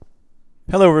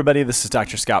Hello, everybody. This is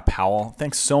Dr. Scott Powell.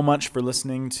 Thanks so much for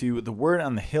listening to The Word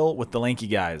on the Hill with the Lanky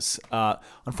Guys.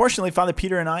 Unfortunately, Father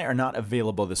Peter and I are not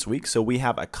available this week, so we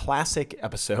have a classic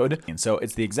episode. And so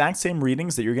it's the exact same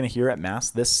readings that you're going to hear at Mass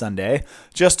this Sunday,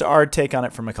 just our take on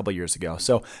it from a couple years ago.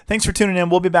 So thanks for tuning in.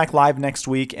 We'll be back live next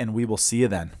week, and we will see you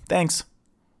then. Thanks.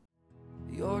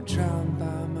 You're drowned by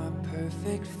my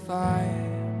perfect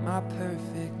fire, my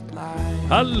perfect life.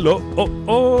 Hello.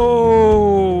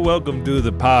 Welcome to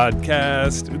the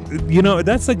podcast. You know,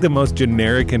 that's like the most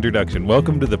generic introduction.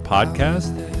 Welcome to the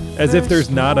podcast, as if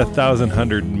there's not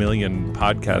 1,100,000,000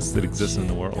 podcasts that exist in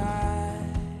the world.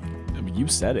 I mean, you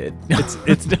said it.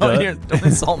 It's don't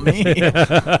insult me.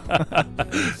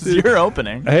 It's your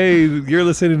opening. Hey, you're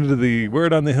listening to The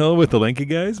Word on the Hill with the Lanky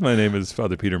Guys. My name is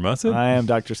Father Peter Mussett. I am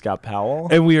Dr. Scott Powell.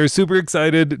 And we are super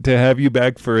excited to have you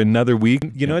back for another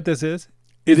week. You know what this is?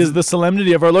 It is the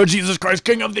solemnity of our Lord Jesus Christ,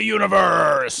 King of the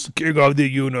universe. King of the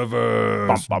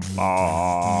universe. Bum, bum,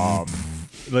 bum.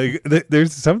 Like,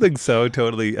 there's something so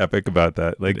totally epic about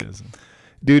that. Like,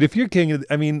 dude, if you're king of,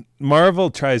 Marvel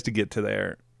tries to get to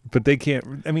there, but they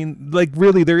can't. I mean, like,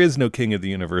 really, there is no king of the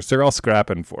universe. They're all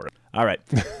scrapping for it. All right.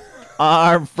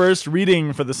 Our first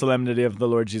reading for the solemnity of the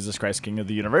Lord Jesus Christ, King of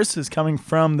the universe, is coming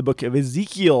from the book of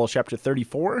Ezekiel, chapter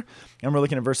 34. And we're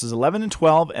looking at verses 11 and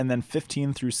 12, and then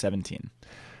 15 through 17.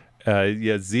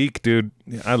 Zeke, dude.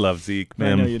 I love Zeke,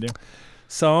 man. I know you do.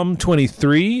 Psalm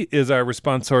 23 is our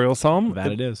responsorial psalm.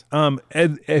 That it is. And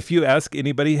if you ask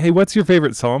anybody, hey, what's your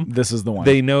favorite psalm? This is the one.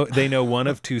 They know one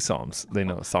of two psalms. They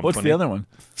know Psalm 20. What's the other one?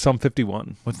 Psalm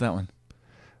 51. What's that one?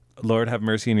 Lord, have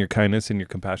mercy in your kindness and your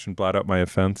compassion blot out my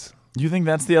offense. You think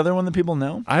that's the other one that people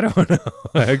know? I don't know,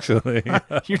 actually.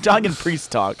 You're talking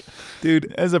priest talk.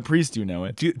 Dude. As a priest, you know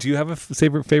it. Do you have a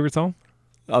favorite psalm?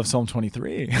 Of Psalm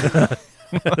 23.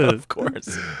 Of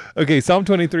course. Okay, Psalm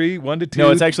 23, 1-2.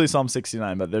 No, it's actually Psalm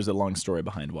 69, but there's a long story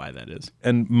behind why that is.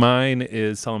 And mine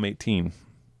is Psalm 18.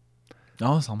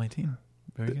 Oh, Psalm 18.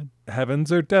 Very good.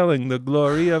 Heavens are telling the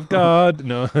glory of God.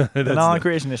 No, that's and all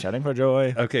creation is shouting for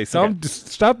joy. Okay,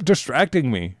 stop distracting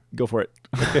me. Go for it.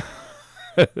 Okay.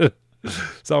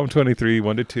 Psalm 23,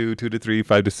 1-2, 2-3,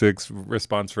 5-6,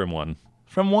 response from 1.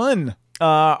 From 1.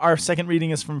 Our second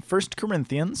reading is from 1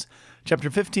 Corinthians,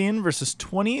 chapter 15, verses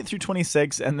 20 through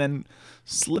 26, and then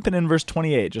slipping in verse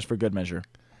 28, just for good measure.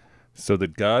 So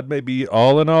that God may be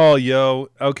all in all, yo.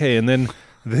 Okay, and then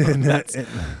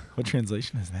what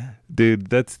translation is that? Dude,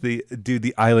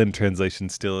 the Island translation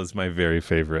still is my very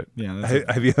favorite. Yeah.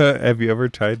 Have you ever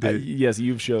tried to? Yes,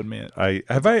 you've showed me it.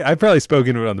 I've probably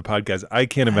spoken to it on the podcast. I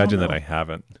can't imagine that I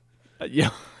haven't. Yeah.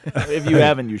 If you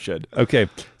haven't, you should. Okay.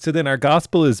 So then our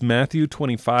gospel is Matthew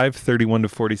 25,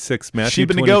 31-46. Matthew Sheep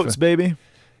and 25. the goats, baby.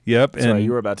 Yep. Sorry, and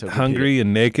you were about to hungry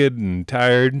and naked and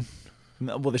tired.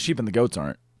 No, well, the sheep and the goats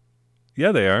aren't.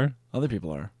 Yeah, they are. Other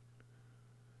people are.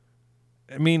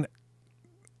 I mean,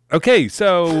 okay,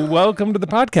 so welcome to the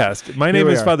podcast. My name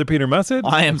is Father Peter Mussett.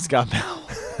 I am Scott Powell.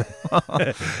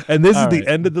 And this is the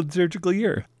end of the liturgical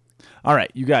year. All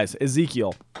right, you guys,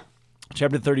 Ezekiel,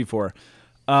 chapter 34.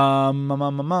 What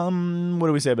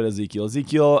do we say about Ezekiel?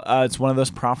 Ezekiel, it's one of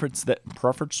those prophets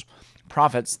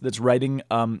that's writing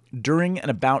during and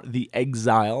about the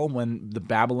exile when the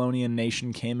Babylonian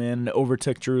nation came in,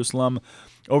 overtook Jerusalem,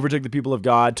 overtook the people of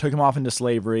God, took them off into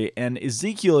slavery. And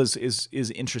Ezekiel is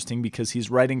interesting because he's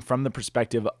writing from the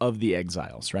perspective of the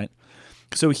exiles, right?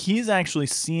 So he's actually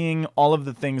seeing all of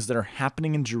the things that are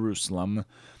happening in Jerusalem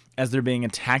as they're being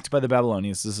attacked by the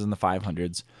Babylonians. This is in the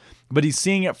 500s. But he's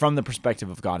seeing it from the perspective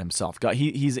of God himself.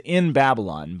 He's in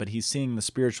Babylon, but he's seeing the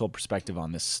spiritual perspective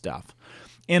on this stuff.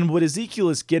 And what Ezekiel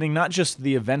is getting, not just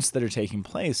the events that are taking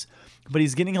place, but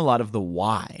he's getting a lot of the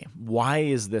why. Why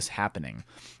is this happening?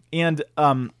 And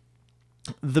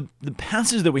the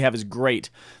passage that we have is great,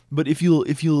 but if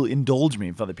you'll indulge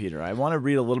me, Father Peter, I want to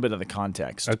read a little bit of the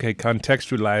context. Okay,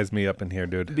 contextualize me up in here,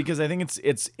 dude. Because I think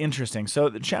it's interesting. So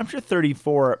the chapter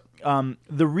 34,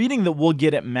 the reading that we'll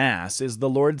get at Mass is the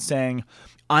Lord saying,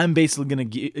 I'm basically going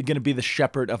to be the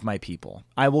shepherd of my people.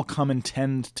 I will come and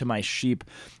tend to my sheep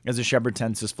as a shepherd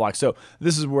tends his flock. So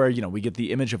this is where, we get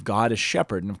the image of God as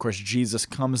shepherd. And of course, Jesus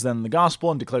comes then in the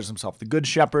gospel and declares himself the good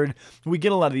shepherd. We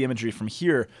get a lot of the imagery from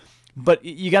here. But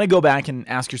you got to go back and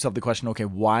ask yourself the question, okay,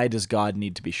 why does God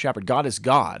need to be shepherd? God is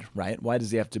God, right? Why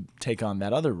does he have to take on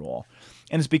that other role?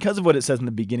 And it's because of what it says in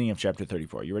the beginning of chapter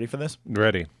 34. You ready for this?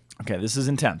 Ready. Okay, this is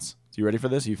intense. So you ready for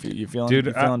this? You feeling? Dude,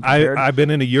 you feeling prepared? I've been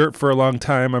in a yurt for a long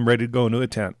time. I'm ready to go into a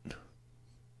tent.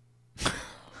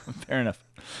 Fair enough.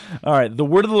 All right. The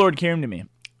word of the Lord came to me.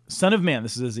 Son of man,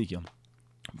 this is Ezekiel.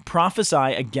 Prophesy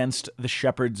against the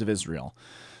shepherds of Israel.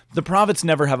 The prophets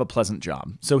never have a pleasant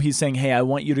job. So he's saying, hey, I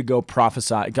want you to go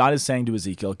prophesy. God is saying to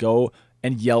Ezekiel, go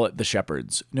and yell at the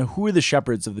shepherds. Now, who are the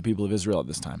shepherds of the people of Israel at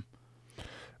this time?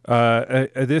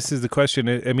 This is the question.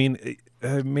 I mean,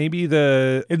 maybe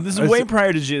this is way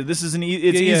prior to Jesus. This is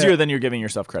it's easier than you're giving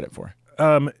yourself credit for.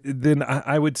 Then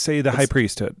I would say the high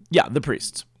priesthood. Yeah, the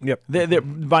priests. Yep. They're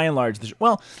by and large.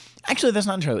 Well, actually, that's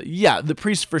not entirely. Yeah, the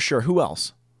priests for sure. Who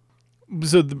else?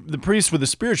 So the priests were the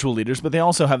spiritual leaders, but they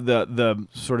also have the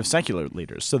sort of secular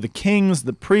leaders. So the kings,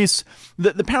 the priests,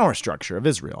 the power structure of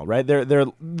Israel, right?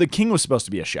 The king was supposed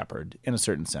to be a shepherd in a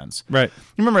certain sense. Right.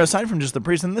 Remember, aside from just the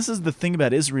priests, and this is the thing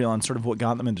about Israel and sort of what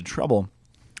got them into trouble,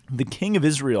 the king of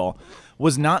Israel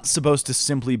was not supposed to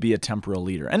simply be a temporal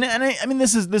leader. And I mean,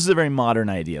 this is a very modern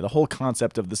idea. The whole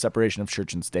concept of the separation of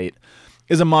church and state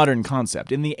is a modern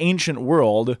concept. In the ancient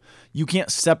world, you can't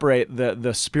separate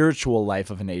the spiritual life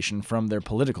of a nation from their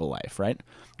political life, right?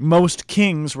 Most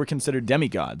kings were considered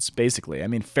demigods, basically. I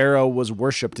mean, Pharaoh was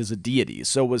worshipped as a deity,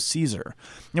 so was Caesar.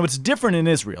 Now, what's different in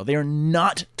Israel, they are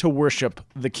not to worship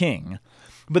the king,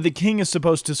 but the king is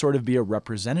supposed to sort of be a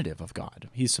representative of God.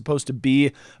 He's supposed to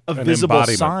be a visible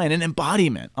sign, an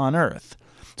embodiment on earth.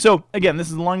 So, again, this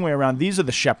is a long way around. These are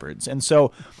the shepherds. And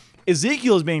so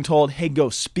Ezekiel is being told, hey, go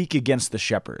speak against the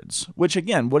shepherds. Which,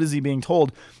 again, what is he being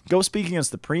told? Go speak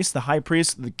against the priests, the high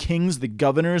priests, the kings, the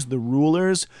governors, the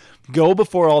rulers. Go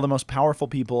before all the most powerful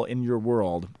people in your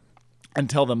world and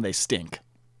tell them they stink.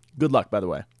 Good luck, by the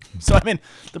way. So, I mean,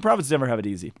 the prophets never have it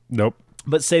easy. Nope.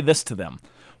 But say this to them.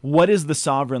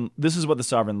 This is what the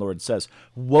sovereign Lord says.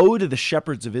 Woe to the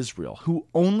shepherds of Israel who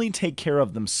only take care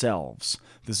of themselves.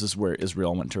 This is where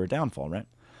Israel went to her downfall, right?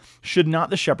 Should not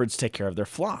the shepherds take care of their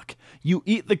flock? You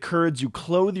eat the curds, you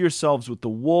clothe yourselves with the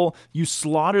wool, you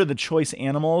slaughter the choice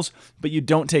animals, but you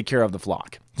don't take care of the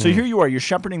flock. So here you are, you're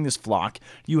shepherding this flock.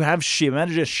 You have sheep.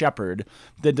 Imagine a shepherd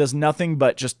that does nothing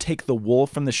but just take the wool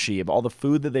from the sheep, all the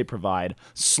food that they provide,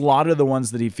 slaughter the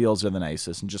ones that he feels are the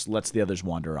nicest, and just lets the others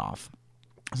wander off.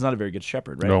 It's not a very good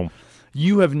shepherd, right? No.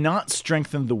 You have not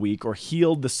strengthened the weak or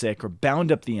healed the sick or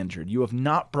bound up the injured. You have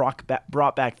not brought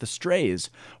back the strays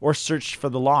or searched for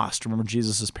the lost. Remember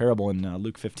Jesus' parable in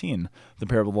Luke 15, the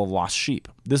parable of the lost sheep.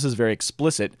 This is very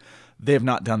explicit. They have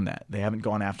not done that. They haven't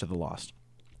gone after the lost.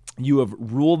 You have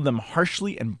ruled them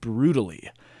harshly and brutally.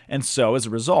 And so, as a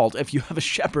result, if you have a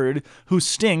shepherd who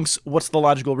stinks, what's the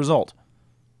logical result?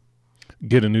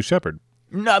 Get a new shepherd.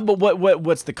 No, but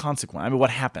what's the consequence? I mean, what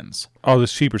happens? Oh, the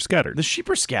sheep are scattered. The sheep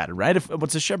are scattered, right?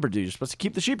 What's a shepherd do? You're supposed to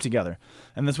keep the sheep together.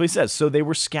 And that's what he says. So they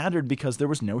were scattered because there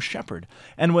was no shepherd.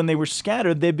 And when they were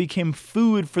scattered, they became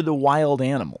food for the wild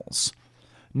animals.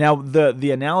 Now,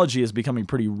 the analogy is becoming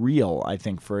pretty real, I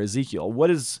think, for Ezekiel. What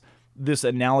is this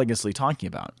analogously talking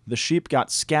about? The sheep got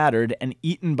scattered and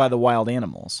eaten by the wild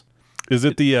animals. Is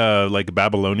it the like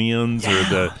Babylonians or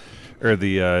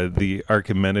the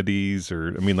Archimedes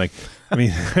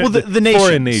well, the nations.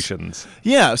 Foreign nations.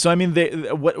 Yeah, so I mean,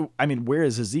 where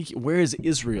is Ezekiel? Where is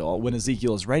Israel when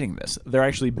Ezekiel is writing this? They're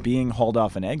actually being hauled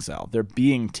off in exile. They're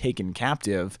being taken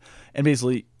captive and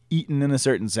basically eaten in a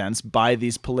certain sense by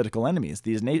these political enemies.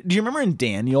 Do you remember in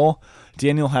Daniel?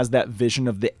 Daniel has that vision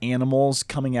of the animals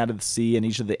coming out of the sea, and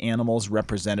each of the animals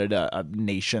represented a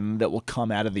nation that will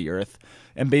come out of the earth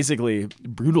and basically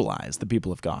brutalize the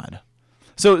people of God.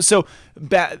 So,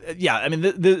 I mean,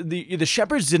 the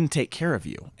shepherds didn't take care of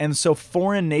you. And so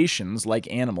foreign nations, like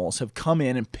animals, have come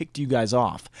in and picked you guys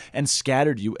off and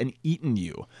scattered you and eaten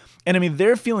you. And I mean,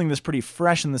 they're feeling this pretty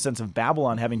fresh in the sense of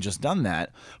Babylon having just done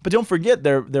that. But don't forget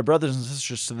their brothers and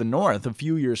sisters to the north, a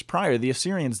few years prior, the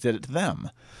Assyrians did it to them.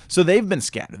 So they've been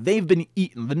scattered. They've been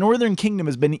eaten. The northern kingdom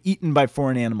has been eaten by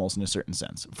foreign animals in a certain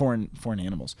sense. Foreign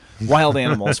animals. Wild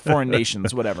animals, foreign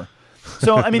nations, whatever.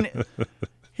 So, I mean,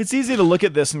 it's easy to look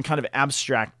at this and kind of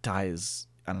abstractize.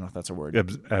 I don't know if that's a word.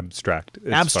 Abstract.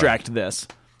 Abstract this.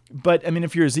 But, I mean,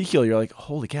 if you're Ezekiel, you're like,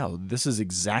 holy cow, this is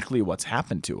exactly what's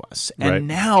happened to us. And right.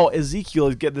 Now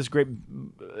Ezekiel get this great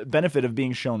benefit of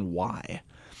being shown why.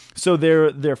 So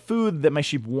their food that my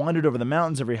sheep wandered over the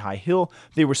mountains, every high hill,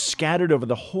 they were scattered over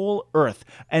the whole earth,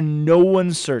 and no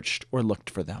one searched or looked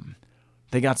for them.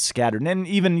 They got scattered. And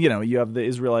even, you have the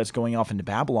Israelites going off into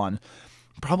Babylon,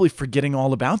 probably forgetting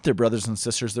all about their brothers and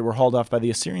sisters that were hauled off by the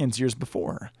Assyrians years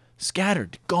before.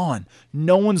 Scattered, gone.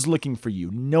 No one's looking for you.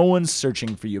 No one's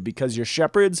searching for you because your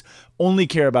shepherds only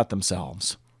care about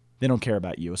themselves. They don't care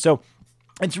about you. So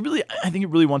I think it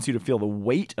really wants you to feel the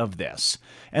weight of this.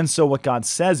 And so what God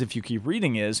says, if you keep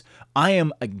reading, is, I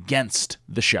am against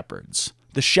the shepherds.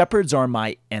 The shepherds are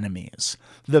my enemies.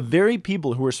 The very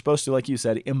people who are supposed to, like you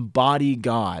said, embody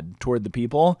God toward the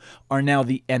people are now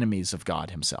the enemies of God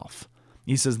himself.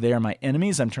 He says, they are my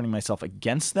enemies. I'm turning myself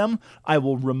against them. I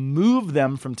will remove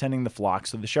them from tending the flock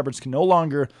so the shepherds can no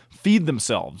longer feed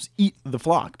themselves, eat the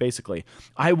flock, basically.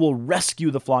 I will rescue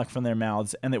the flock from their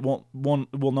mouths, and it will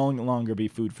no longer be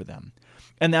food for them.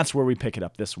 And that's where we pick it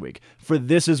up this week. For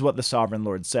this is what the sovereign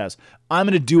Lord says. I'm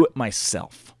going to do it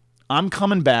myself. I'm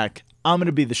coming back. I'm going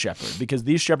to be the shepherd because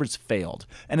these shepherds failed.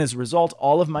 And as a result,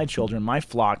 all of my children, my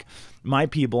flock, my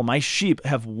people, my sheep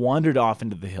have wandered off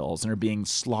into the hills and are being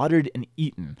slaughtered and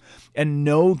eaten. And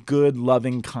no good,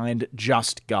 loving, kind,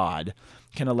 just God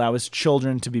can allow his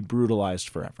children to be brutalized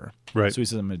forever. Right. So he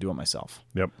says, I'm going to do it myself.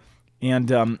 Yep. And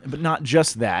but not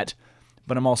just that,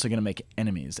 but I'm also going to make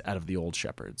enemies out of the old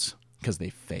shepherds because they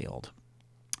failed.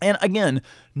 And again,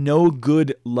 no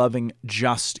good, loving,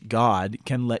 just God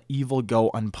can let evil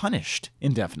go unpunished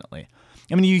indefinitely.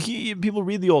 I mean, people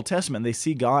read the Old Testament, and they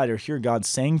see God or hear God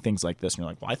saying things like this, and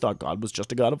you're like, well, I thought God was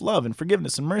just a God of love and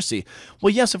forgiveness and mercy. Well,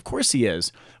 yes, of course he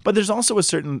is. But there's also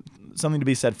something to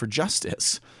be said for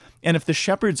justice. And if the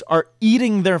shepherds are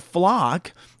eating their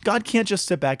flock, God can't just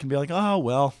sit back and be like, oh,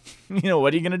 well,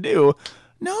 what are you going to do?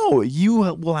 No, you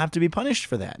will have to be punished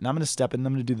for that, and I'm going to step in and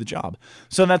I'm going to do the job.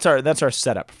 So that's our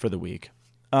setup for the week.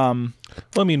 Well,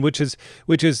 I mean, which is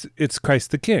it's Christ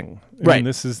the King, right? And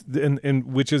this is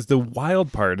and which is the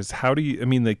wild part is how do you? I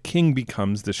mean, the king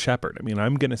becomes the shepherd. I mean,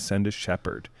 I'm going to send a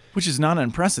shepherd, which is not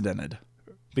unprecedented,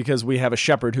 because we have a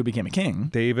shepherd who became a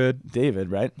king, David,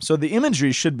 right? So the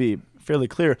imagery should be fairly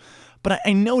clear. But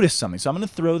I noticed something, so I'm going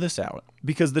to throw this out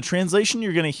because the translation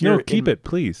you're going to hear. No, keep it,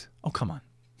 please. Oh, come on.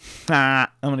 I'm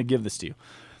going to give this to you.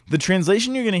 The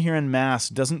translation you're going to hear in Mass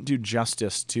doesn't do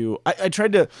justice to... I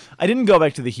didn't go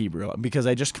back to the Hebrew because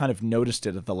I just kind of noticed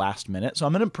it at the last minute. So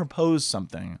I'm going to propose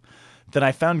something that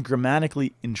I found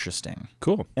grammatically interesting.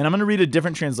 Cool. And I'm going to read a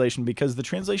different translation because the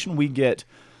translation we get,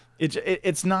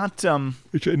 it's not...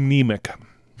 It's anemic.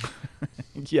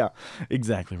 Yeah,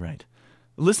 exactly right.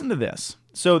 Listen to this.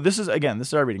 So this is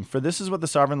our reading. For this is what the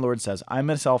sovereign Lord says. I'm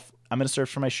going to search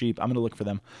for my sheep. I'm going to look for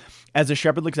them. As a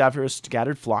shepherd looks after a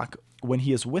scattered flock when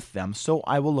he is with them, so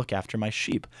I will look after my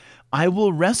sheep. I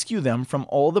will rescue them from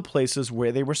all the places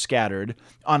where they were scattered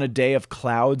on a day of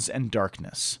clouds and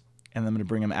darkness. And I'm going to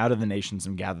bring them out of the nations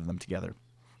and gather them together.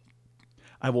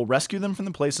 I will rescue them from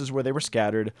the places where they were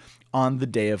scattered on the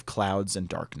day of clouds and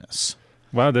darkness.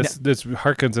 Wow, this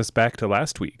harkens us back to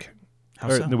last week. How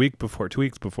or so? The week before, 2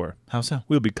 weeks before. How so?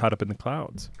 We'll be caught up in the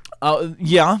clouds.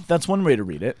 Yeah, that's one way to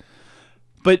read it.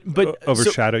 But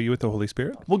overshadow you with the Holy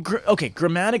Spirit? Well,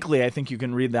 grammatically, I think you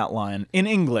can read that line. In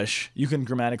English, you can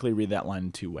grammatically read that line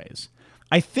in two ways.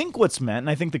 I think what's meant, and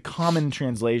I think the common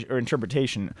translation or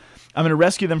interpretation, I'm going to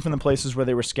rescue them from the places where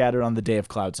they were scattered on the day of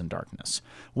clouds and darkness.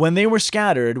 When they were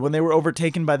scattered, when they were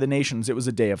overtaken by the nations, it was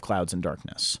a day of clouds and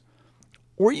darkness.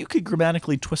 Or you could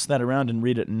grammatically twist that around and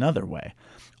read it another way.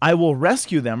 I will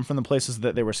rescue them from the places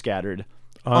that they were scattered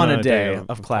on a day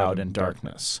of cloud and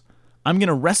darkness. I'm going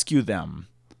to rescue them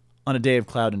on a day of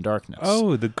cloud and darkness.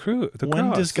 Oh, the When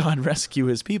cross. does God rescue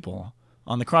his people?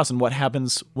 On the cross. And what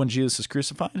happens when Jesus is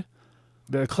crucified?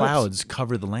 The Clouds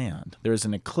cover the land. There's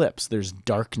an eclipse. There's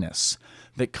darkness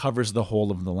that covers the whole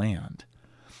of the land.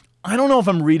 I don't know if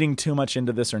I'm reading too much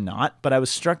into this or not, but I was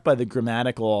struck by the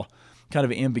grammatical kind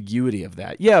of ambiguity of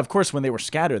that. Yeah, of course, when they were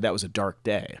scattered, that was a dark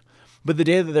day. But the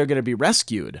day that they're going to be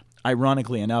rescued,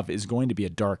 ironically enough, is going to be a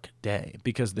dark day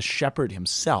because the shepherd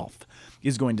himself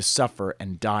is going to suffer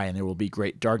and die, and there will be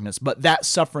great darkness. But that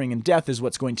suffering and death is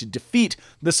what's going to defeat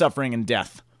the suffering and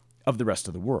death of the rest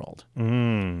of the world.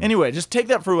 Anyway, just take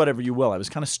that for whatever you will. I was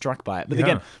kind of struck by it. But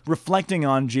again, reflecting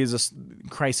on Jesus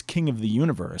Christ, King of the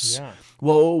universe,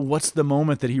 well, what's the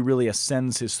moment that he really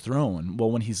ascends his throne?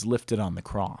 Well, when he's lifted on the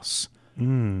cross.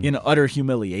 In utter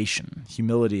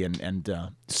humility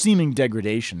and seeming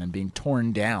degradation and being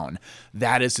torn down.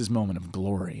 That is his moment of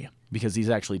glory because he's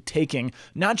actually taking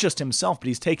not just himself, but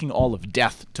he's taking all of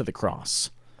death to the cross.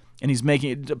 And he's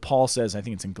making it, Paul says, I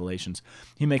think it's in Galatians,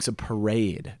 he makes a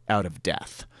parade out of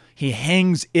death. He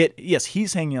hangs it, yes,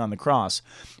 he's hanging on the cross,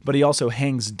 but he also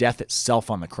hangs death itself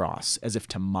on the cross as if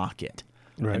to mock it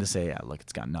and to say, yeah, look,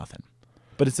 it's got nothing.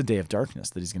 But it's a day of darkness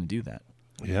that he's going to do that.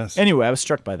 Yes. Anyway, I was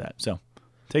struck by that. So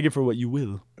take it for what you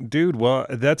will. Dude, well,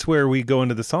 that's where we go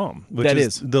into the Psalm, which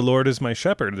is the Lord is my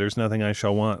shepherd. There's nothing I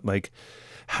shall want. Like,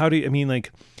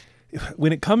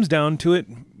 when it comes down to it,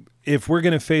 if we're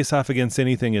going to face off against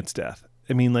anything, it's death.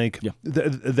 I mean,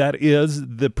 that is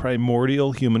the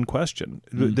primordial human question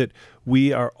that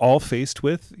we are all faced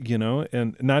with,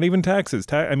 and not even taxes.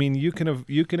 You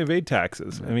can evade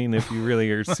taxes. I mean, if you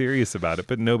really are serious about it,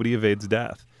 but nobody evades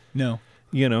death. No.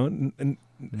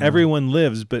 Everyone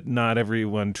lives, but not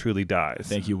everyone truly dies.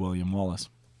 Thank you, William Wallace.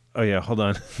 Oh yeah, hold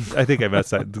on. I think I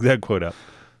messed that quote up.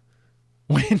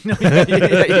 Wait, no,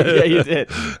 yeah, you did.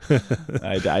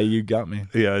 You got me.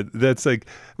 Yeah, that's like,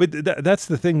 but that's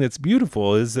the thing that's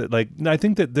beautiful is that, like, I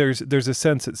think that there's a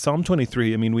sense that Psalm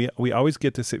 23. I mean, we always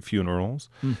get this at funerals.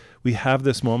 We have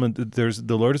this moment that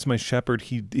the Lord is my shepherd.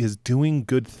 He is doing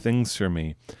good things for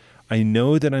me. I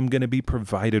know that I'm going to be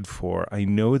provided for. I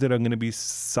know that I'm going to be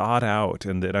sought out,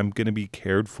 and that I'm going to be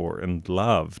cared for and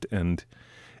loved. And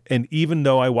even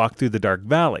though I walk through the dark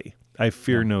valley, I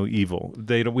fear no evil.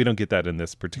 We don't get that in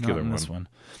this particular one.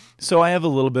 So I have a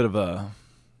little bit of a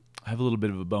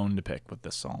bone to pick with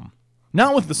this psalm.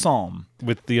 Not with the psalm.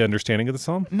 With the understanding of the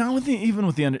psalm? Not with I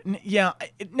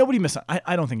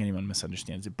don't think anyone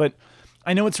misunderstands it, but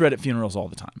I know it's read at funerals all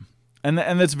the time. And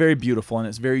that's very beautiful, and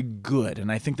it's very good.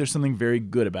 And I think there's something very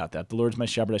good about that. The Lord is my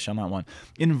shepherd, I shall not want.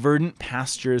 In verdant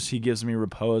pastures, he gives me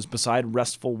repose. Beside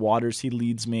restful waters, he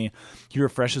leads me. He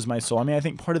refreshes my soul. I mean, I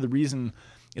think part of the reason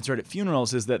it's read at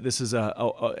funerals is that this is a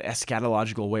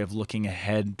eschatological way of looking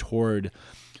ahead toward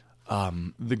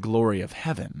the glory of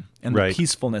heaven and the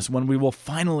peacefulness when we will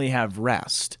finally have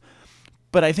rest.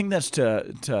 But I think that's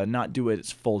to not do it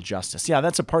its full justice. Yeah,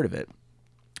 that's a part of it.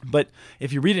 But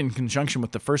if you read it in conjunction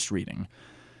with the first reading,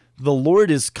 the Lord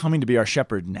is coming to be our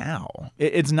shepherd now.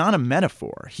 It's not a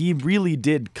metaphor. He really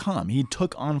did come. He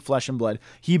took on flesh and blood.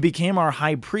 He became our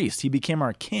high priest. He became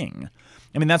our king.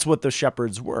 I mean, that's what the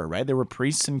shepherds were, right? There were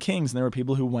priests and kings, and there were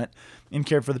people who went and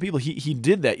cared for the people. He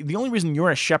did that. The only reason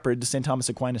you're a shepherd to St. Thomas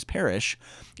Aquinas Parish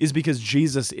is because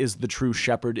Jesus is the true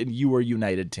shepherd, and you are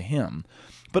united to him.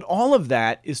 But all of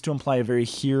that is to imply a very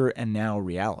here and now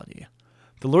reality.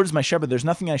 The Lord is my shepherd. There's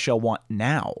nothing I shall want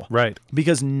now. Right.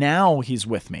 Because now he's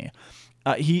with me.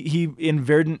 He in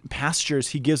verdant pastures,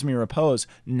 he gives me repose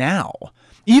now.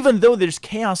 Even though there's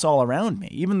chaos all around me,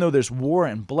 even though there's war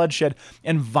and bloodshed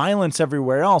and violence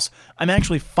everywhere else, I'm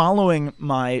actually following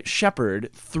my shepherd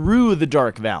through the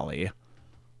dark valley,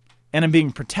 and I'm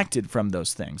being protected from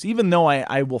those things. Even though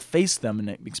I will face them and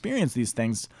experience these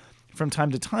things from time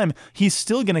to time, he's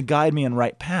still going to guide me in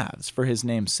right paths for his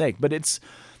name's sake. But it's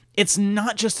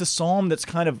not just a psalm that's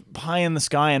kind of high in the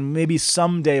sky and maybe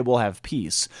someday we'll have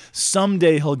peace.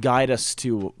 Someday he'll guide us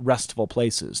to restful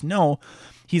places. No,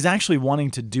 he's actually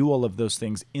wanting to do all of those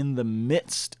things in the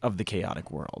midst of the chaotic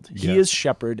world. He is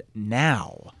shepherd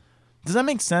now. Does that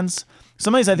make sense?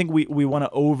 Sometimes I think we want to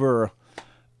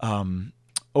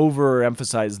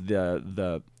overemphasize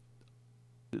the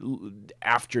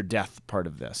after death part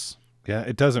of this. Yeah,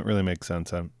 it doesn't really make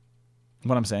sense.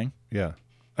 What I'm saying? Yeah.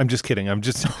 I'm just kidding. I'm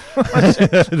feeling a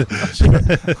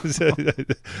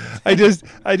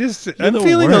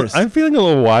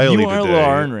little wily. You are today. a little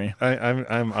ornery.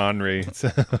 I'm ornery. So.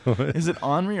 Is it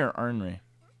ornery or ornery?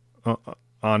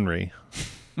 Ornery.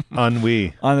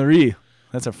 Ennui. Henri.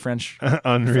 That's a French guy.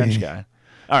 All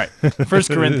right. 1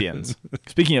 Corinthians.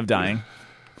 Speaking of dying.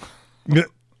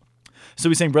 So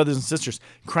we saying, brothers and sisters,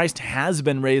 Christ has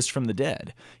been raised from the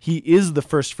dead. He is the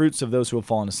first fruits of those who have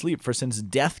fallen asleep. For since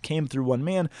death came through one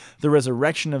man, the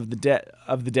resurrection of the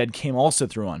dead came also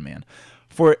through one man.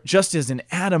 For just as in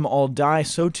Adam all die,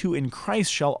 so too in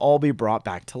Christ shall all be brought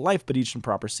back to life, but each in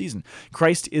proper season.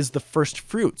 Christ is the first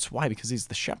fruits. Why? Because he's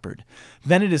the shepherd.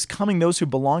 Then it is coming those who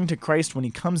belong to Christ when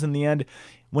he comes in the end,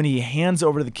 when he hands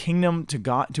over the kingdom to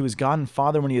God, to his God and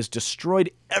Father, when he has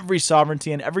destroyed every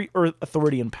sovereignty and every earth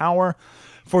authority and power.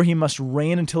 For he must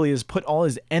reign until he has put all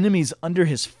his enemies under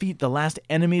his feet. The last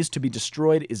enemies to be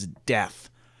destroyed is death.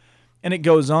 And it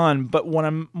goes on, but what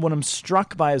I'm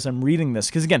struck by as I'm reading this,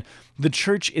 because again, the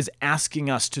church is asking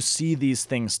us to see these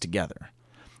things together.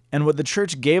 And what the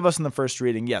church gave us in the first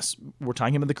reading, yes, we're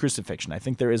talking about the crucifixion. I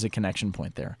think there is a connection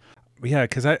point there. Yeah,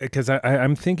 because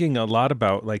I'm thinking a lot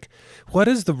about, like, what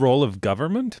is the role of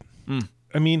government?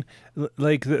 I mean,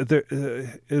 like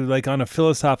like on a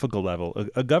philosophical level,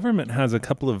 a government has a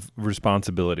couple of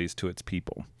responsibilities to its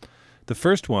people. The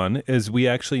first one is we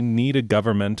actually need a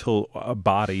governmental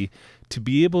body to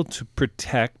be able to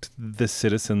protect the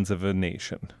citizens of a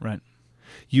nation. Right.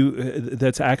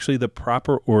 That's actually the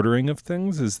proper ordering of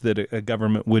things, is that a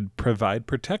government would provide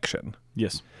protection.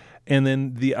 Yes. And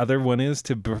then the other one is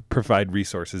to provide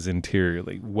resources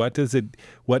interiorly. What does it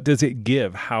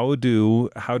give? How do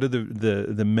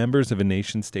the members of a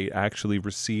nation state actually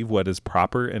receive what is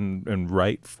proper and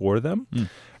right for them?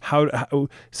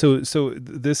 So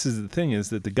this is the thing,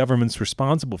 is that the government's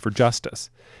responsible for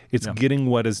justice. It's getting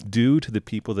what is due to the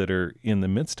people that are in the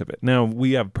midst of it. Now,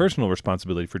 we have personal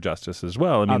responsibility for justice as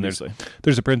well. I mean, obviously,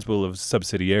 there's a principle of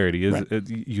subsidiarity.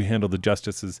 You handle the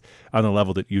justices on the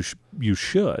level that you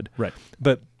should. Right.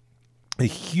 But a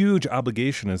huge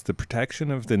obligation is the protection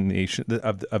of the nation,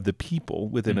 of the people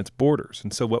within its borders.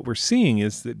 And so what we're seeing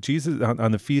is that Jesus,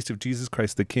 on the feast of Jesus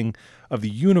Christ, the King of the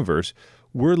universe,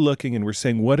 we're looking and we're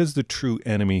saying, what is the true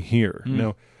enemy here?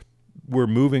 Now, we're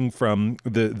moving from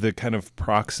the kind of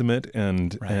proximate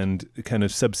and kind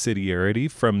of subsidiarity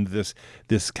from this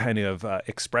kind of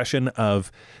expression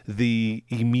of the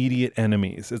immediate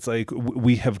enemies. It's like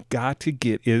we have got to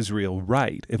get Israel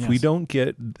right. If we don't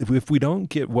get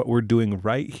what we're doing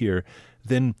right here,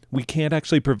 then we can't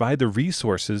actually provide the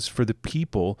resources for the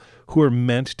people who are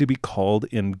meant to be called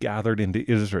and gathered into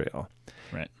Israel.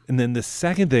 Right. And then the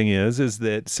second thing is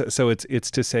that so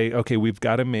it's to say, okay, we've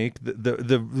got to make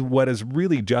the what is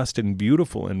really just and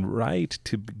beautiful and right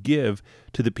to give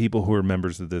to the people who are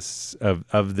members of this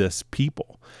of this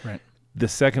people. Right. The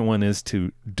second one is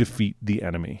to defeat the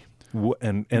enemy,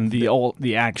 and the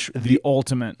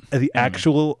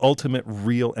actual ultimate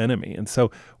real enemy. And so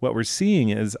what we're seeing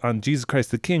is on Jesus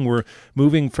Christ the King, we're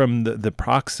moving from the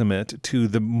proximate to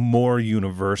the more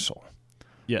universal.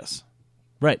 Yes.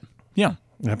 Right. Yeah,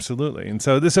 absolutely. And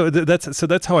so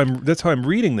that's how I'm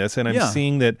reading this, and I'm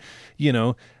seeing that,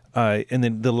 and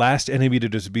then the last enemy to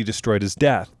just be destroyed is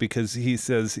death, because he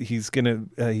says he's gonna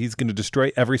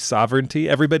destroy every sovereignty,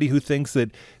 everybody who thinks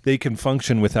that they can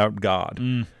function without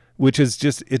God. Which is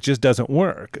it just doesn't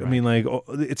work. Right. I mean, like,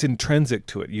 it's intrinsic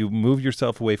to it. You move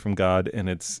yourself away from God, and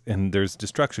there's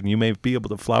destruction. You may be able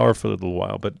to flower for a little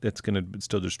while, but it's going to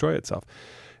still destroy itself.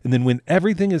 And then when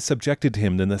everything is subjected to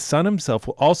him, then the Son himself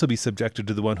will also be subjected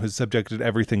to the one who's subjected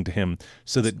everything to him,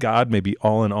 so that God may be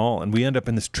all in all. And we end up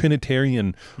in this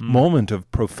Trinitarian moment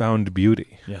of profound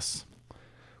beauty. Yes.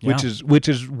 Which is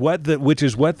what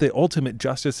the ultimate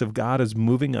justice of God is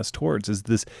moving us towards, is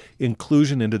this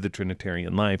inclusion into the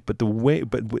Trinitarian life. But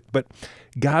but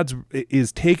God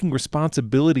is taking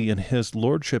responsibility in his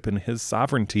lordship and his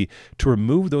sovereignty to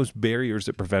remove those barriers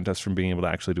that prevent us from being able to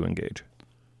actually to engage.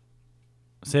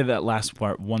 Say that last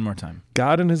part one more time.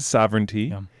 God in his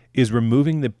sovereignty is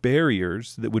removing the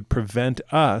barriers that would prevent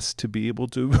us to be able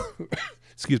to,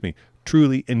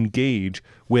 truly engage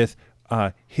with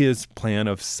his plan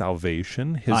of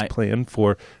salvation, his plan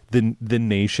for the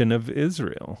nation of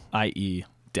Israel, i.e.,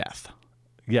 death.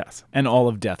 Yes, and all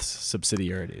of death's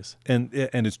subsidiarities and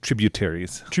its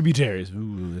tributaries.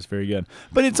 Ooh, that's very good.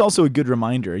 But it's also a good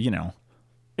reminder,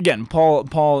 Again, Paul,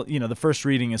 the first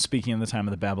reading is speaking in the time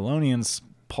of the Babylonians.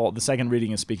 Paul, the second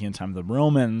reading is speaking in the time of the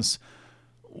Romans.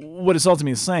 What it's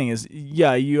ultimately saying is,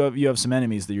 you have some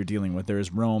enemies that you're dealing with.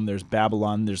 There's Rome, there's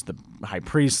Babylon, there's the high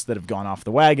priests that have gone off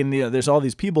the wagon. There's all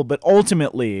these people, but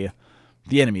ultimately,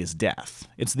 the enemy is death.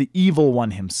 It's the evil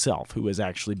one himself who has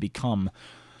actually become.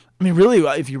 I mean, really,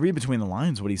 if you read between the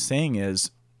lines, what he's saying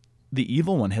is, the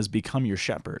evil one has become your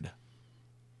shepherd.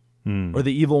 Or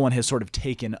the evil one has sort of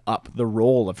taken up the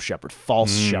role of shepherd,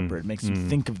 false shepherd, makes you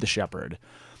think of the shepherd.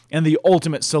 And the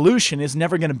ultimate solution is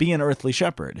never going to be an earthly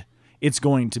shepherd. It's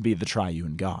going to be the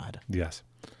triune God. Yes.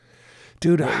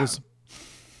 Dude,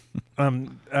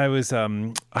 I'm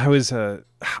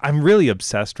really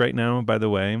obsessed right now, by the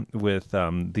way, with the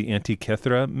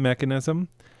Antikythera mechanism,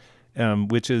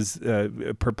 which is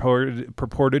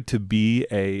purported to be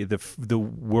the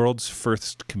world's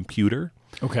first computer.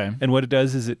 Okay. And what it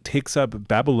does is it takes up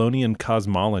Babylonian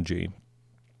cosmology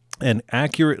and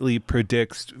accurately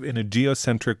predicts in a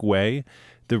geocentric way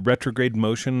the retrograde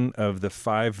motion of the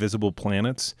 5 visible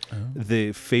planets,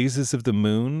 the phases of the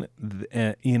moon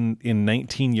in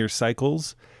 19-year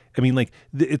cycles. I mean, like,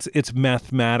 it's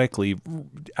mathematically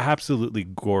absolutely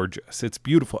gorgeous. It's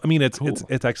beautiful. I mean,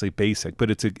 it's actually basic, but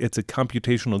it's a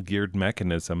computational geared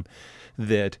mechanism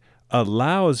that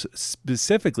allows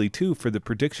specifically too for the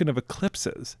prediction of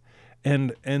eclipses.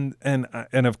 And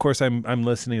of course I'm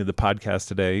listening to the podcast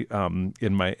today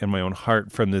in my own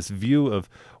heart from this view of,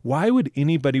 why would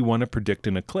anybody want to predict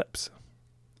an eclipse?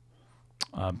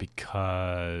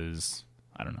 Because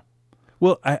I don't know.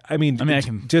 Well, I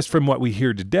mean, just from what we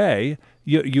hear today,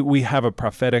 we have a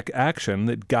prophetic action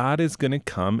that God is going to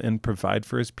come and provide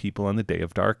for his people on the day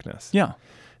of darkness. Yeah.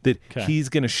 That he's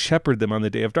going to shepherd them on the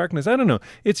day of darkness. I don't know.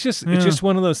 It's just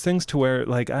one of those things to where,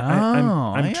 like,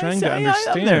 I'm trying to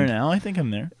understand. I'm there now. I think I'm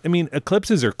there. I mean,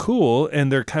 eclipses are cool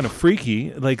and they're kind of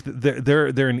freaky. Like they're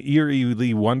an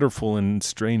eerily wonderful and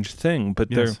strange thing.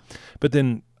 But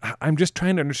then I'm just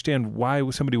trying to understand why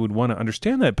somebody would want to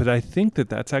understand that. But I think that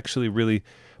that's actually really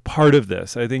part of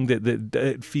this. I think that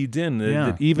it feeds in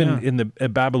that even in the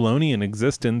Babylonian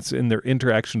existence, in their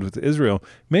interactions with Israel,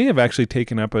 may have actually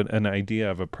taken up an idea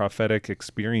of a prophetic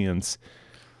experience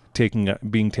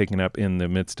being taken up in the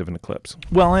midst of an eclipse.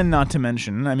 Well, and not to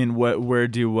mention, I mean, where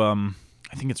do I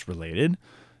think it's related?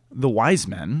 The wise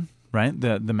men right?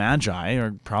 The Magi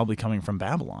are probably coming from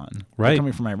Babylon. Right. They're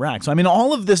coming from Iraq. So, I mean,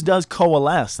 all of this does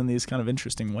coalesce in these kind of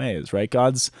interesting ways, right?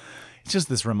 It's just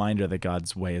this reminder that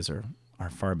God's ways are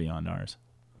far beyond ours.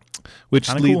 Which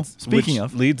Kinda leads, cool. Speaking which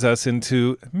of. leads us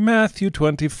into Matthew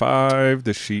 25,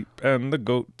 the sheep and the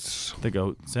goats. The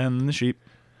goats and the sheep.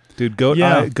 Dude,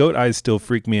 Yeah. goat eyes still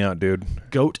freak me out, dude.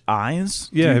 Goat eyes?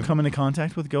 Yeah. Do you come into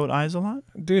contact with goat eyes a lot?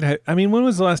 Dude, I mean, when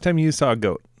was the last time you saw a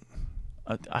goat?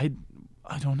 I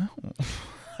don't know.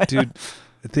 Dude,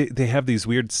 they have these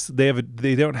weird.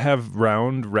 They don't have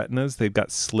round retinas. They've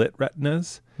got slit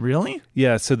retinas. Really?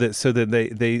 Yeah, so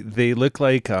that they look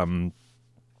like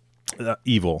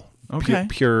evil. Okay.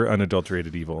 Pure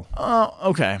unadulterated evil. Oh,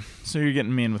 okay. So you're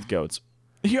getting mean with goats.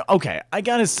 Here, okay, I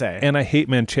gotta say. And I hate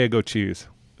manchego cheese.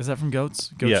 Is that from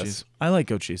goats? Goat Yes. cheese. I like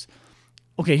goat cheese.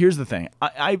 Okay, here's the thing.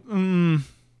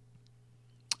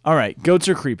 All right, goats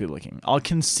are creepy looking. I'll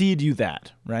concede you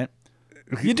that, right?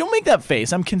 You don't make that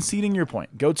face. I'm conceding your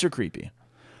point. Goats are creepy.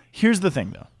 Here's the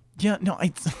thing, though. Yeah, no,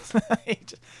 I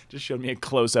just showed me a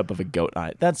close up of a goat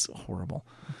eye. That's horrible.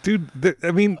 Dude,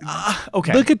 I mean,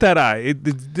 Okay. look at that eye.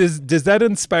 Does that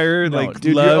inspire No,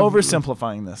 dude, love? you're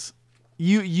oversimplifying this.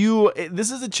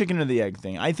 This is a chicken or the egg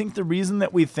thing. I think the reason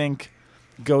that we think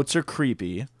goats are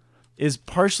creepy is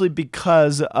partially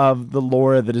because of the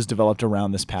lore that is developed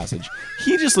around this passage.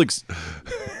 He just looks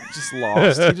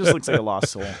lost. He just looks like a lost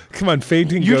soul. Come on,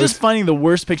 fainting You're goats. just finding the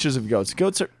worst pictures of goats.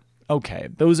 Goats are okay.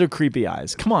 Those are creepy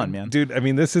eyes. Come on, man. Dude, I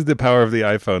mean, this is the power of the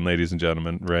iPhone, ladies and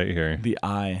gentlemen, right here. The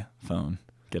iPhone.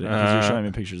 Get it? Because you're showing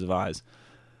me pictures of eyes.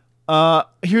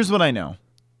 Here's what I know.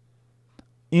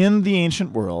 In the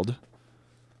ancient world,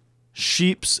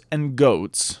 sheep and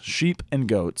goats, sheep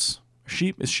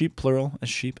is sheep plural as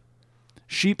sheep?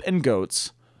 Sheep and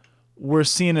goats were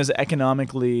seen as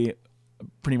economically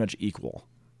pretty much equal.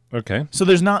 Okay. So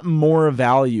there's not more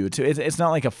value to it. It's not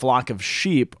like a flock of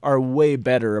sheep are way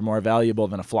better or more valuable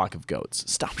than a flock of goats.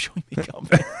 Stop showing me goats.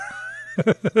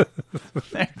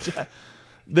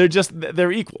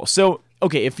 They're equal. So,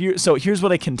 okay, here's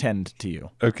what I contend to you.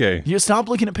 Okay. You stop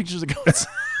looking at pictures of goats.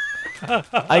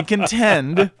 I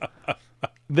contend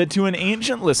that to an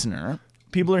ancient listener,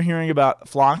 people are hearing about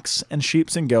flocks and sheep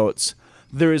and goats.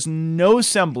 There is no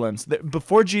semblance that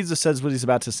before Jesus says what he's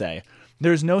about to say,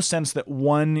 there is no sense that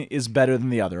one is better than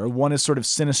the other, or one is sort of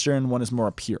sinister and one is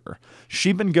more pure.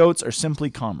 Sheep and goats are simply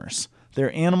commerce.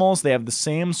 They're animals. They have the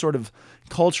same sort of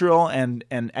cultural and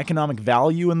economic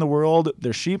value in the world.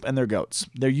 They're sheep and they're goats.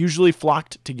 They're usually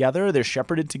flocked together. They're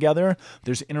shepherded together.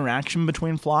 There's interaction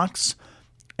between flocks.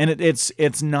 And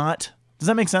it's not... Does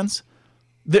that make sense?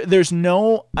 There's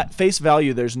no... At face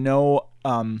value, there's no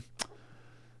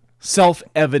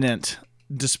self-evident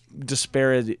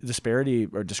disparity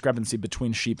or discrepancy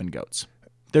between sheep and goats.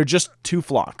 They're just two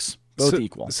flocks. Both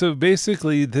equal. So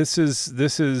basically, this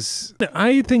is.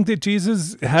 I think that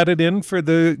Jesus had it in for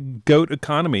the goat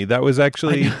economy. That was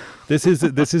actually this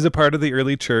is a part of the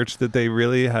early church that they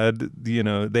really had.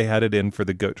 They had it in for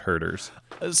the goat herders.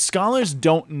 Scholars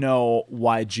don't know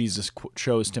why Jesus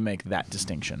chose to make that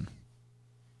distinction.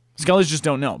 Scholars just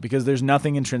don't know because there's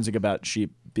nothing intrinsic about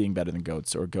sheep being better than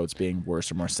goats or goats being worse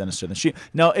or more sinister than sheep.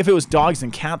 Now, if it was dogs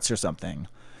and cats or something.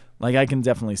 Like, I can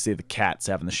definitely see the cats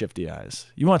having the shifty eyes.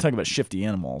 You want to talk about shifty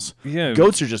animals. Yeah.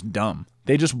 Goats are just dumb.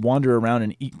 They just wander around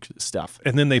and eat stuff.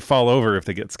 And then they fall over if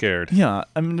they get scared. Yeah,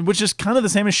 I mean, which is kind of the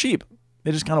same as sheep.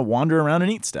 They just kind of wander around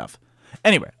and eat stuff.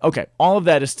 Anyway, okay, all of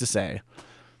that is to say,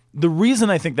 the reason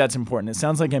I think that's important, it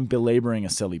sounds like I'm belaboring a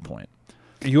silly point.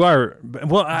 You are.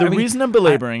 Well, The reason I'm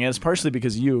belaboring it is partially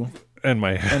because you... and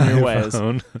my and your ways.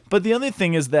 iPhone. But the other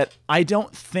thing is that I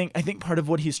think part of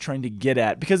what he's trying to get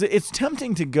at, because it's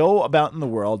tempting to go about in the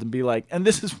world and be like, and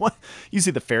this is what you see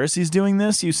the Pharisees doing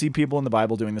this, you see people in the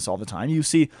Bible doing this all the time. You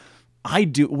see,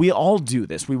 we all do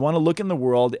this. We want to look in the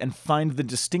world and find the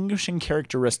distinguishing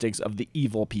characteristics of the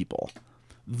evil people.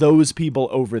 Those people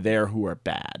over there who are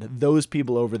bad. Those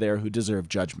people over there who deserve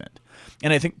judgment.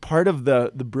 And I think part of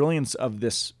the brilliance of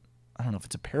this, I don't know if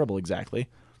it's a parable exactly.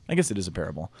 I guess it is a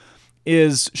parable.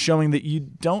 Is showing that you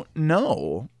don't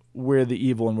know where the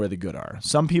evil and where the good are.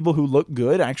 Some people who look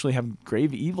good actually have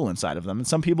grave evil inside of them. And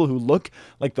some people who look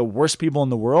like the worst people in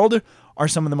the world are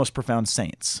some of the most profound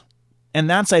saints. And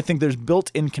that's, I think, there's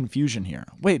built-in confusion here.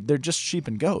 Wait, they're just sheep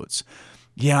and goats.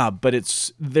 Yeah,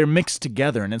 but they're mixed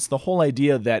together. And it's the whole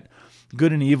idea that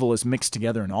good and evil is mixed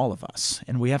together in all of us.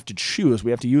 And we have to choose. We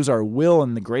have to use our will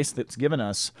and the grace that's given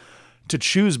us to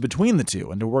choose between the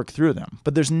two and to work through them.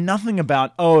 But there's nothing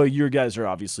about, oh, you guys are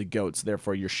obviously goats,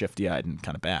 therefore you're shifty-eyed and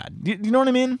kind of bad. Do you know what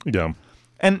I mean? Yeah.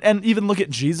 And even look at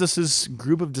Jesus's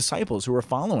group of disciples who were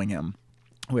following him.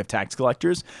 We have tax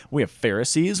collectors. We have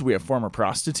Pharisees. We have former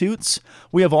prostitutes.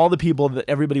 We have all the people that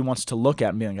everybody wants to look at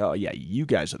and be like, oh, yeah, you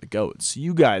guys are the goats.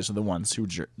 You guys are the ones who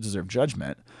deserve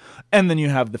judgment. And then you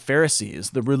have the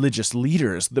Pharisees, the religious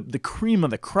leaders, the cream of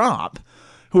the crop,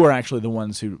 who are actually the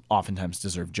ones who oftentimes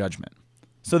deserve judgment.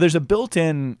 So there's a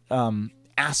built-in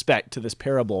aspect to this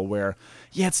parable where,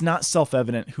 yeah, it's not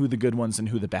self-evident who the good ones and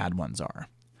who the bad ones are.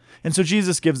 And so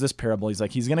Jesus gives this parable. He's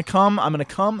like, he's going to come, I'm going to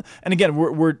come. And again,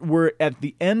 we're at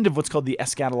the end of what's called the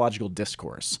eschatological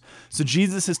discourse. So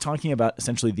Jesus is talking about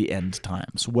essentially the end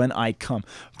times, when I come.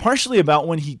 Partially about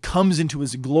when he comes into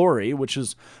his glory, which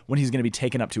is when he's going to be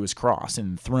taken up to his cross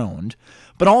and enthroned,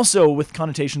 but also with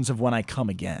connotations of when I come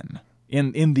again.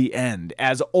 In the end,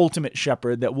 as ultimate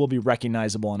shepherd that will be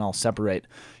recognizable, and I'll separate,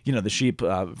 the sheep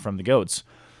from the goats.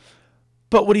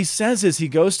 But what he says is he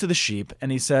goes to the sheep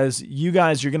and he says, you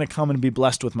guys, you're going to come and be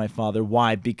blessed with my Father.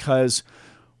 Why? Because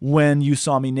when you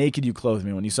saw me naked, you clothed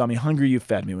me. When you saw me hungry, you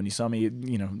fed me. When you saw me,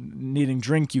 needing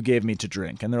drink, you gave me to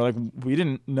drink. And they're like, we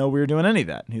didn't know we were doing any of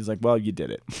that. And he's like, well, you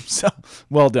did it. So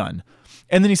well done.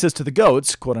 And then he says to the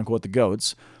goats, quote unquote, the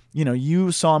goats,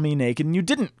 you saw me naked and you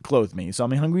didn't clothe me. You saw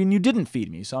me hungry and you didn't feed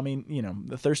me. You saw me,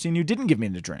 thirsty and you didn't give me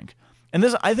to drink. And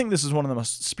I think this is one of the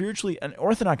most spiritually, an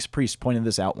Orthodox priest pointed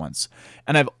this out once.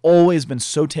 And I've always been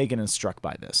so taken and struck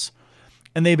by this.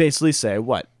 And they basically say,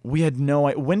 what? We had no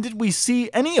idea. When did we see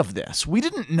any of this? We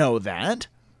didn't know that.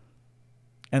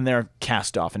 And they're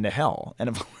cast off into hell. And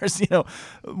of course,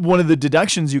 one of the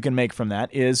deductions you can make from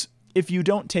that is if you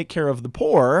don't take care of the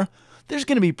poor, there's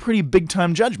going to be pretty big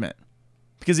time judgment.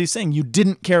 Because he's saying you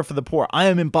didn't care for the poor. I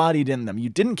am embodied in them. You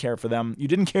didn't care for them. You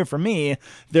didn't care for me.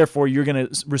 Therefore, you're going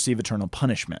to receive eternal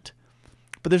punishment.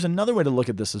 But there's another way to look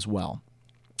at this as well.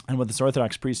 And what this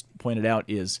Orthodox priest pointed out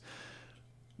is,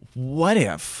 what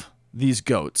if these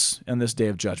goats on this day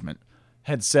of judgment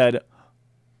had said,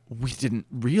 we didn't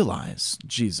realize,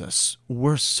 Jesus,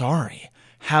 we're sorry.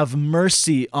 Have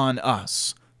mercy on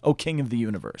us, O King of the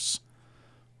universe.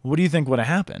 What do you think would have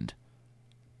happened?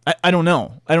 I don't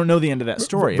know. I don't know the end of that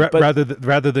story. But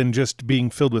rather than just being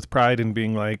filled with pride and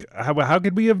being like, how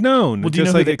could we have known? Well,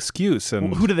 just like excuse.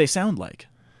 And who do they sound like?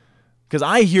 Because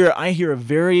I hear a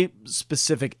very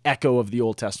specific echo of the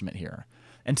Old Testament here.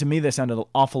 And to me, they sounded an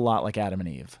awful lot like Adam and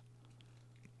Eve.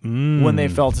 When they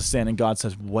fell to sin and God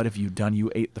says, what have you done?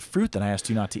 You ate the fruit that I asked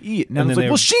you not to eat. And Adam's like,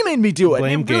 well, she made me do it.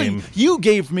 Blame game. Really, you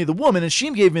gave me the woman and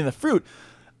she gave me the fruit.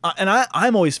 And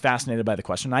I'm always fascinated by the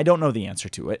question. I don't know the answer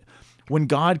to it. When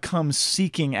God comes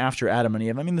seeking after Adam and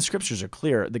Eve, I mean, the scriptures are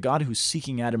clear. The God who's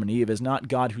seeking Adam and Eve is not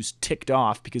God who's ticked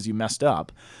off because you messed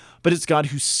up, but it's God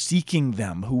who's seeking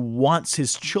them, who wants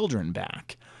his children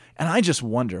back. And I just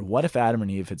wonder, what if Adam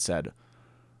and Eve had said,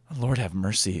 Lord, have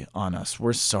mercy on us.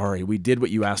 We're sorry. We did what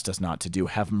you asked us not to do.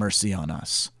 Have mercy on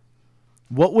us.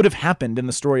 What would have happened in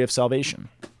the story of salvation?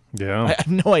 Yeah. I have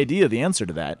no idea the answer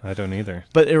to that. I don't either.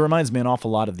 But it reminds me an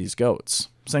awful lot of these goats.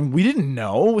 Saying, we didn't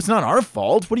know. It's not our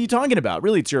fault. What are you talking about?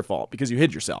 Really, it's your fault because you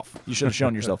hid yourself. You should have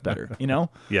shown yourself better,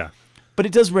 Yeah. But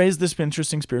it does raise this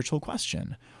interesting spiritual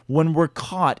question. When we're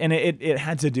caught, and it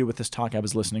had to do with this talk I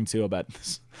was listening to about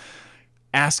this,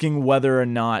 asking whether or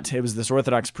not, it was this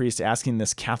Orthodox priest asking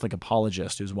this Catholic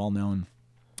apologist who's well known,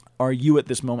 are you at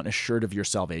this moment assured of your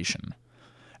salvation?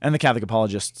 And the Catholic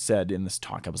apologist said in this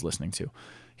talk I was listening to,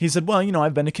 he said, well,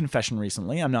 I've been to confession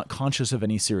recently. I'm not conscious of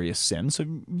any serious sin. So,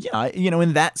 yeah,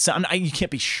 in that sense, you can't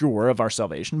be sure of our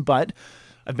salvation, but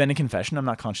I've been to confession. I'm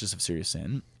not conscious of serious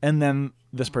sin. And then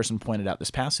this person pointed out this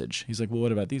passage. He's like, well,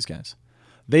 what about these guys?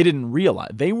 They didn't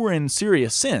realize. They were in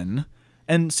serious sin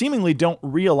and seemingly don't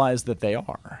realize that they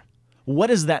are. What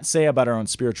does that say about our own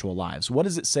spiritual lives? What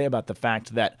does it say about the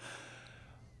fact that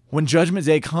when judgment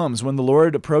day comes, when the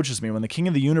Lord approaches me, when the King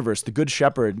of the universe, the good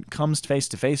shepherd, comes face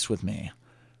to face with me,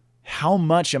 how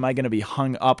much am I going to be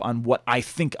hung up on what I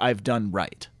think I've done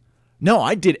right? No,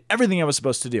 I did everything I was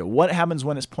supposed to do. What happens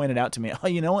when it's pointed out to me? Oh,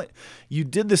 you know what? You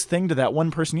did this thing to that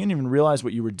one person. You didn't even realize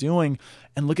what you were doing.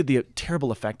 And look at the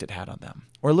terrible effect it had on them.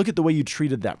 Or look at the way you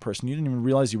treated that person. You didn't even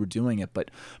realize you were doing it. But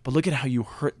look at how you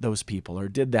hurt those people or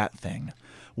did that thing.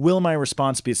 Will my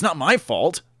response be, it's not my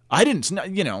fault. I didn't,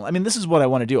 this is what I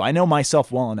want to do. I know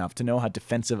myself well enough to know how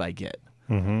defensive I get.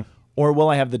 Mm-hmm. Or will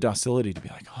I have the docility to be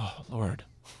like, oh, Lord,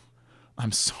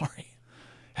 I'm sorry.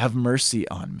 Have mercy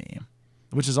on me.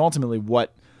 Which is ultimately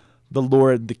what the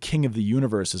Lord, the King of the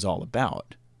universe, is all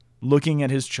about. Looking at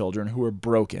his children who are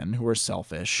broken, who are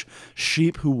selfish,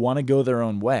 sheep who want to go their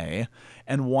own way,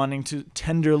 and wanting to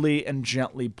tenderly and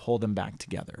gently pull them back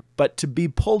together. But to be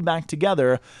pulled back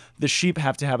together, the sheep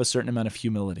have to have a certain amount of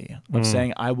humility of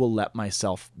saying, I will let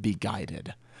myself be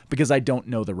guided because I don't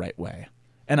know the right way.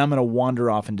 And I'm going to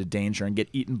wander off into danger and get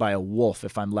eaten by a wolf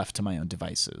if I'm left to my own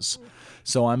devices.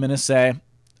 So I'm going to say,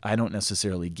 I don't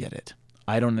necessarily get it.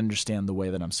 I don't understand the way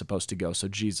that I'm supposed to go. So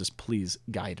Jesus, please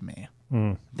guide me.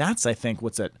 That's, I think,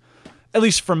 what's at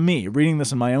least for me, reading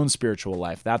this in my own spiritual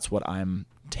life, that's what I'm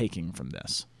taking from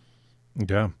this.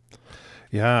 Yeah.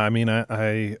 Yeah. I mean,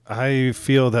 I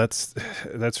feel that's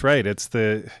right. It's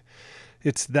that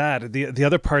the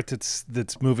other part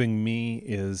that's moving me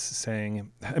is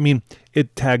saying, I mean,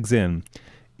 it tags in.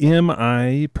 Am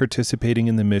I participating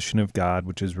in the mission of God,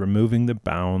 which is removing the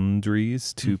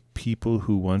boundaries to people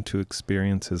who want to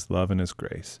experience His love and His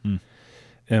grace?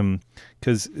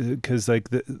 Because like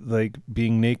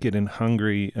being naked and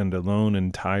hungry and alone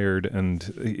and tired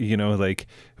and like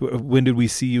when did we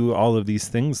see you all of these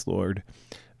things, Lord?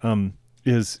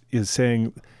 Is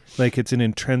saying. Like it's an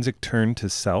intrinsic turn to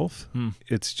self.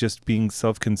 It's just being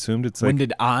self-consumed. It's like, when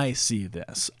did I see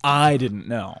this? I didn't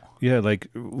know. Yeah, like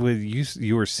with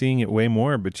you were seeing it way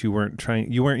more, but you weren't trying.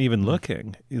 You weren't even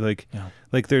looking. Like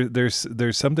there's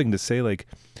something to say. Like,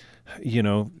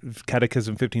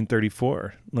 Catechism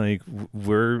 1534. Like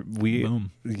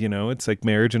Boom. It's like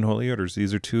marriage and holy orders.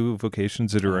 These are two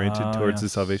vocations that are oriented towards the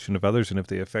salvation of others, and if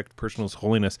they affect personal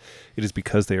holiness, it is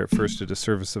because they are first at the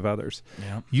service of others.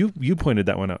 Yeah. You pointed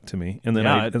that one out to me, and then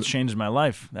it changed my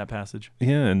life. That passage.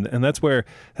 Yeah, and that's where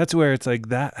it's like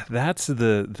that's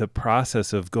the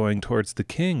process of going towards the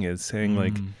King, is saying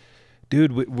like,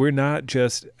 dude, we're not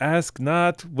just ask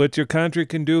not what your country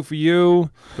can do for you,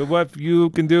 but what you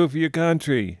can do for your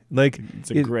country. Like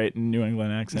it's a great New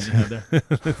England accent you had there.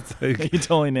 Like, you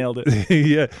totally nailed it.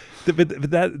 Yeah,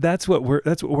 but that's what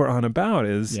we're on about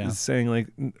is saying like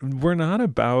we're not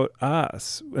about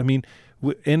us. I mean,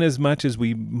 in as much as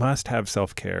we must have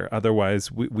self-care,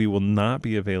 otherwise we will not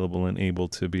be available and able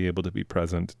to be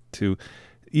present to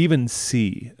even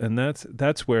see. And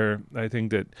that's where I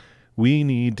think that we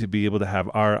need to be able to have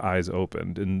our eyes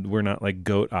opened, and we're not like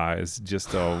goat eyes,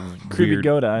 just all creepy weird,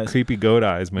 goat eyes. Creepy goat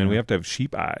eyes, man. We have to have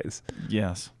sheep eyes.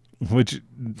 Yes. Which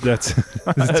that's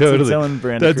totally its own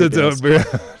brand. That's its own brand.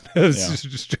 That's Yeah.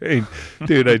 strange,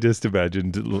 dude. I just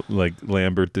imagined like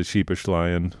Lambert the sheepish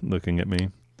lion looking at me.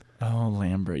 Oh,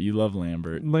 Lambert, you love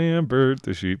Lambert. Lambert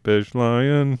the sheepish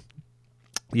lion.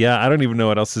 Yeah, I don't even know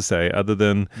what else to say other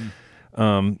than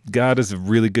God is a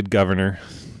really good governor.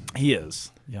 He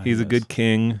is. Yeah, He's a good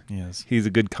king. He is. He's a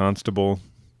good constable.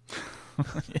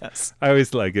 Yes. I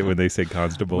always like it when they say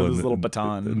constable. With his little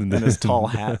baton and his tall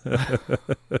hat.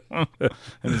 And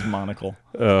his monocle.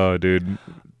 Oh, dude.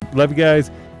 Love you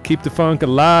guys. Keep the funk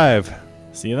alive.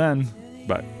 See you then.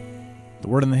 Bye. The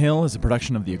Word on the Hill is a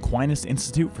production of the Aquinas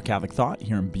Institute for Catholic Thought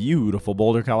here in beautiful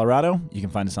Boulder, Colorado. You can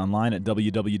find us online at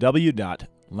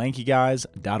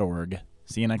www.lankyguys.org.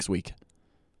 See you next week.